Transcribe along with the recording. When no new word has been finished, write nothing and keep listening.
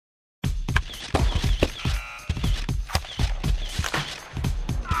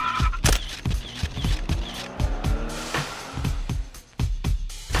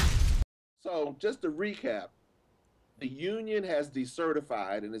just to recap, the union has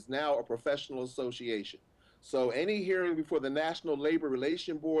decertified and is now a professional association. So any hearing before the National Labor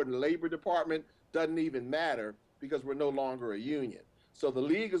Relation Board and the Labor Department doesn't even matter because we're no longer a union. So the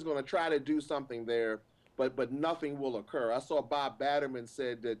league is going to try to do something there, but nothing will occur. I saw Bob Batterman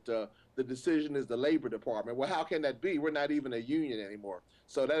said that the decision is the Labor Department. Well, how can that be? We're not even a union anymore.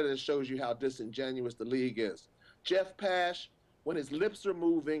 So that just shows you how disingenuous the league is. Jeff Pash, when his lips are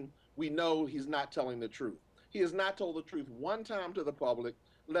moving, we know he's not telling the truth. He has not told the truth one time to the public,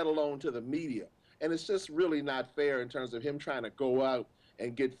 let alone to the media. And it's just really not fair in terms of him trying to go out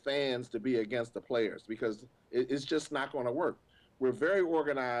and get fans to be against the players because it's just not going to work. We're very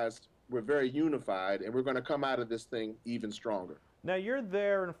organized, we're very unified, and we're going to come out of this thing even stronger. Now, you're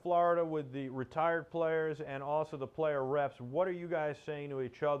there in Florida with the retired players and also the player reps. What are you guys saying to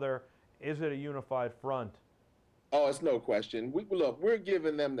each other? Is it a unified front? Oh, it's no question. Look, we're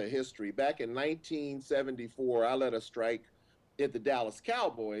giving them the history. Back in 1974, I led a strike at the Dallas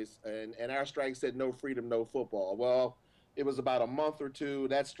Cowboys, and our strike said no freedom, no football. Well, it was about a month or two.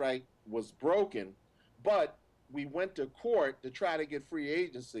 That strike was broken, but we went to court to try to get free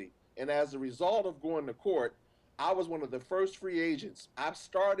agency. And as a result of going to court, I was one of the first free agents. I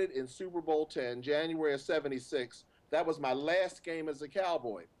started in Super Bowl X, January of '76. That was my last game as a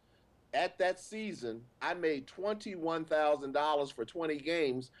Cowboy. At that season, I made $21,000 for 20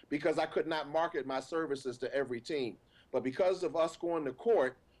 games because I could not market my services to every team. But because of us going to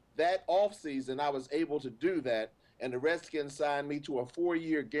court, that offseason, I was able to do that, and the Redskins signed me to a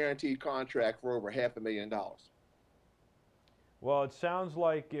 4-year guaranteed contract for over $500,000. Well, it sounds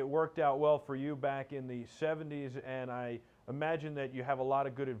like it worked out well for you back in the 70s, and I imagine that you have a lot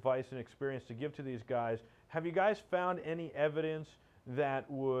of good advice and experience to give to these guys. Have you guys found any evidence that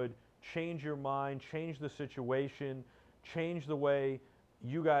would change your mind, change the situation, change the way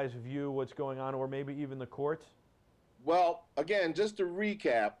you guys view what's going on, or maybe even the courts? Well, again, just to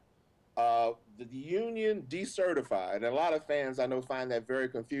recap, the union decertified, and a lot of fans I know find that very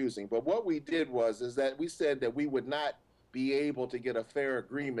confusing. But what we did is that we said that we would not be able to get a fair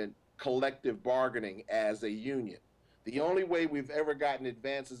agreement, collective bargaining as a union. The only way we've ever gotten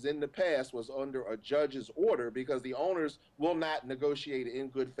advances in the past was under a judge's order because the owners will not negotiate in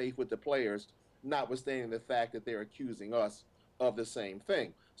good faith with the players, notwithstanding the fact that they're accusing us of the same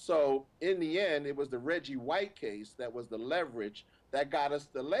thing. So in the end, it was the Reggie White case that was the leverage that got us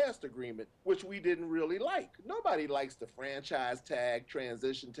the last agreement, which we didn't really like. Nobody likes the franchise tag,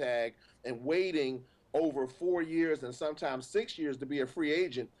 transition tag, and waiting over 4 years and sometimes 6 years to be a free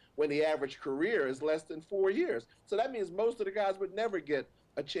agent when the average career is less than 4 years. So that means most of the guys would never get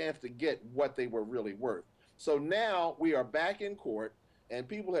a chance to get what they were really worth. So now we are back in court, and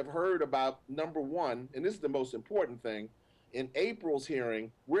people have heard about, number one, and this is the most important thing, in April's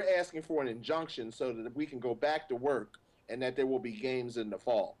hearing, we're asking for an injunction so that we can go back to work and that there will be games in the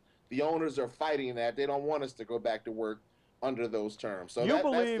fall. The owners are fighting that. They don't want us to go back to work under those terms. So that's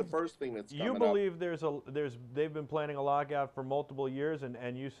the first thing that's coming up. You believe they've been planning a lockout for multiple years,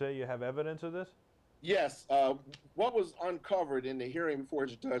 and you say you have evidence of this? Yes. What was uncovered in the hearing before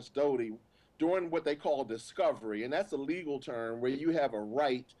Judge Doty during what they call discovery, and that's a legal term where you have a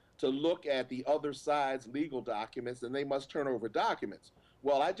right to look at the other side's legal documents, and they must turn over documents.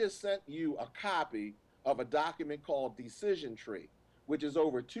 Well, I just sent you a copy of a document called Decision Tree, which is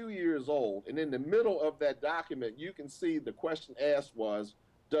over 2 years old. And in the middle of that document, you can see the question asked was,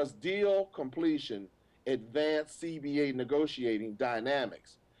 does deal completion advance CBA negotiating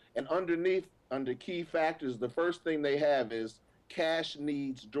dynamics? And underneath, under key factors, the first thing they have is cash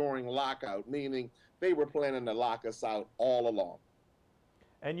needs during lockout, meaning they were planning to lock us out all along.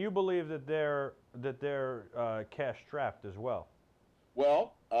 And you believe that they're cash strapped as well?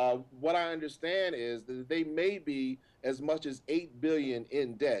 Well, what I understand is that they may be as much as $8 billion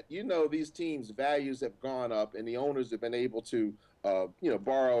in debt. You know, these teams' values have gone up, and the owners have been able to,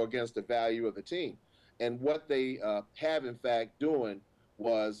 borrow against the value of the team. And what they have, in fact, doing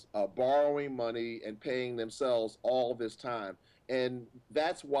was borrowing money and paying themselves all this time. And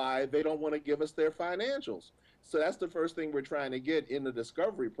that's why they don't want to give us their financials. So that's the first thing we're trying to get in the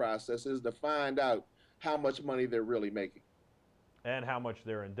discovery process, is to find out how much money they're really making. And how much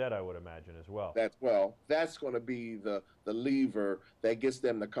they're in debt, I would imagine, as well. That's going to be the lever that gets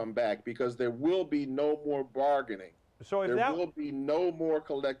them to come back, because there will be no more bargaining. So there will be no more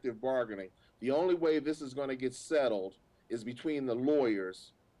collective bargaining. The only way this is going to get settled is between the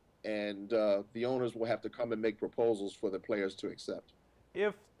lawyers, and the owners will have to come and make proposals for the players to accept.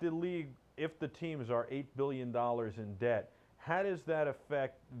 If the teams are $8 billion in debt, how does that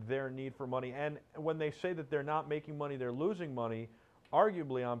affect their need for money? And when they say that they're not making money, they're losing money,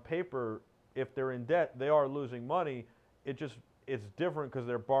 arguably on paper, if they're in debt, they are losing money. It's different because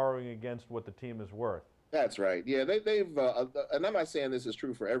they're borrowing against what the team is worth. That's right. Yeah, they've, and I'm not saying this is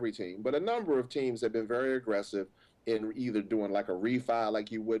true for every team, but a number of teams have been very aggressive in either doing like a refi,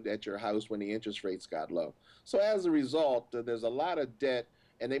 like you would at your house when the interest rates got low. So as a result, there's a lot of debt,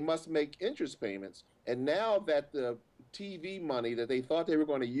 and they must make interest payments. And now that the TV money that they thought they were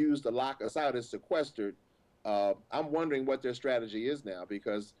going to use to lock us out is sequestered, I'm wondering what their strategy is now,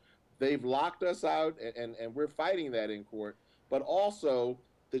 because they've locked us out, and we're fighting that in court. But also,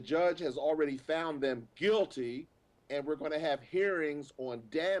 the judge has already found them guilty, and we're going to have hearings on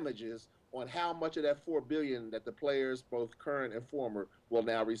damages on how much of that $4 billion that the players, both current and former, will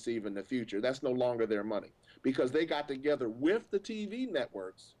now receive in the future. That's no longer their money, because they got together with the TV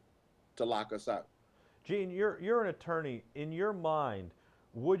networks to lock us out. Gene, you're an attorney. In your mind,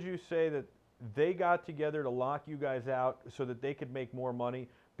 would you say that they got together to lock you guys out so that they could make more money,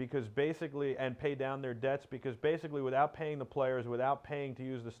 because basically, and pay down their debts, because basically without paying the players, without paying to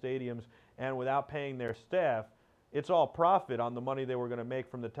use the stadiums, and without paying their staff, it's all profit on the money they were going to make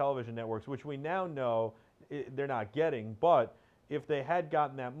from the television networks, which we now know they're not getting. But if they had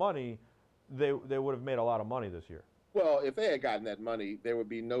gotten that money, they would have made a lot of money this year. Well, if they had gotten that money, there would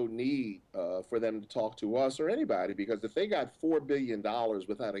be no need for them to talk to us or anybody, because if they got $4 billion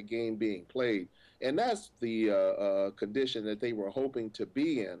without a game being played, and that's the condition that they were hoping to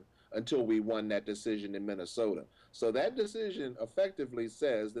be in until we won that decision in Minnesota. So that decision effectively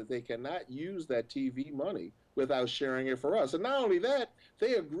says that they cannot use that TV money without sharing it for us. And not only that,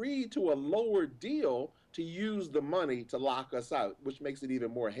 they agreed to a lower deal to use the money to lock us out, which makes it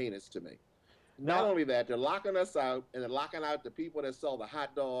even more heinous to me. Not only that, they're locking us out, and they're locking out the people that sell the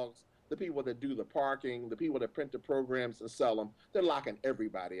hot dogs, the people that do the parking, the people that print the programs and sell them. They're locking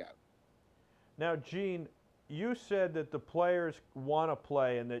everybody out. Now, Gene, you said that the players want to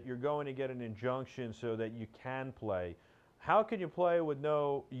play and that you're going to get an injunction so that you can play. How can you play with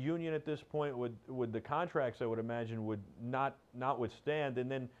no union at this point, with the contracts I would imagine would not withstand?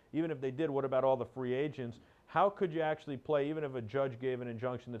 And then even if they did, what about all the free agents? How could you actually play even if a judge gave an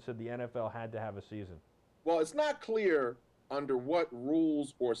injunction that said the NFL had to have a season? Well, it's not clear under what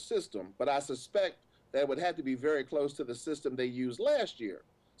rules or system, but I suspect that would have to be very close to the system they used last year.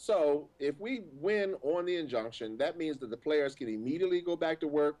 So if we win on the injunction, that means that the players can immediately go back to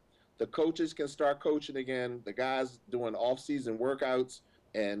work. The coaches can start coaching again. The guys doing off-season workouts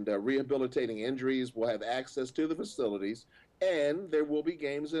and rehabilitating injuries will have access to the facilities, and there will be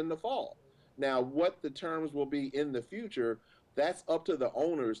games in the fall. Now, what the terms will be in the future, that's up to the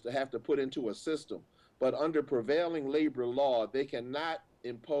owners to have to put into a system. But under prevailing labor law, they cannot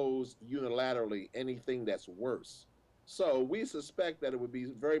impose unilaterally anything that's worse. So we suspect that it would be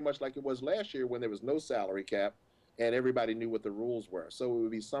very much like it was last year when there was no salary cap and everybody knew what the rules were. So it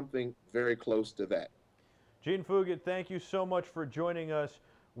would be something very close to that. Gene Fugett, thank you so much for joining us.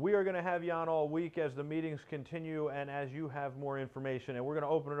 We are going to have you on all week as the meetings continue and as you have more information. And we're going to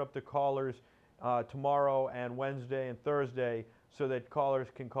open it up to callers tomorrow and Wednesday and Thursday so that callers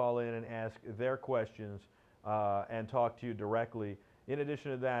can call in and ask their questions and talk to you directly. In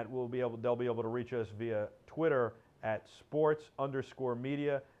addition to that, they'll be able to reach us via Twitter at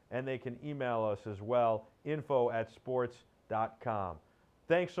sports_media, and they can email us as well, info@sports.com.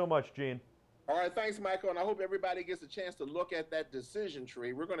 Thanks so much, Gene. All right, thanks, Michael, and I hope everybody gets a chance to look at that decision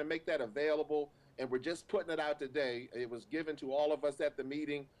tree. We're going to make that available, and we're just putting it out today. It was given to all of us at the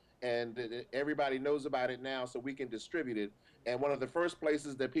meeting, and everybody knows about it now, so we can distribute it. And one of the first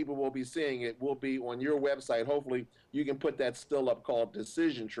places that people will be seeing it will be on your website. Hopefully, you can put that still up called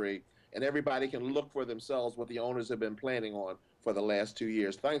Decision Tree, and everybody can look for themselves what the owners have been planning on for the last 2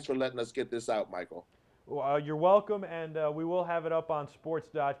 years. Thanks for letting us get this out, Michael. Well, you're welcome, and we will have it up on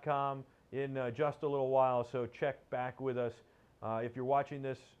sports.com in just a little while, so check back with us. If you're watching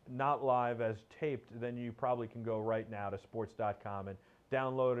this not live as taped, then you probably can go right now to sports.com and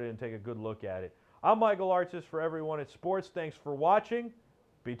download it and take a good look at it. I'm Michael Artsis for everyone at Sports. Thanks for watching.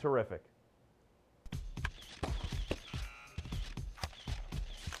 Be terrific.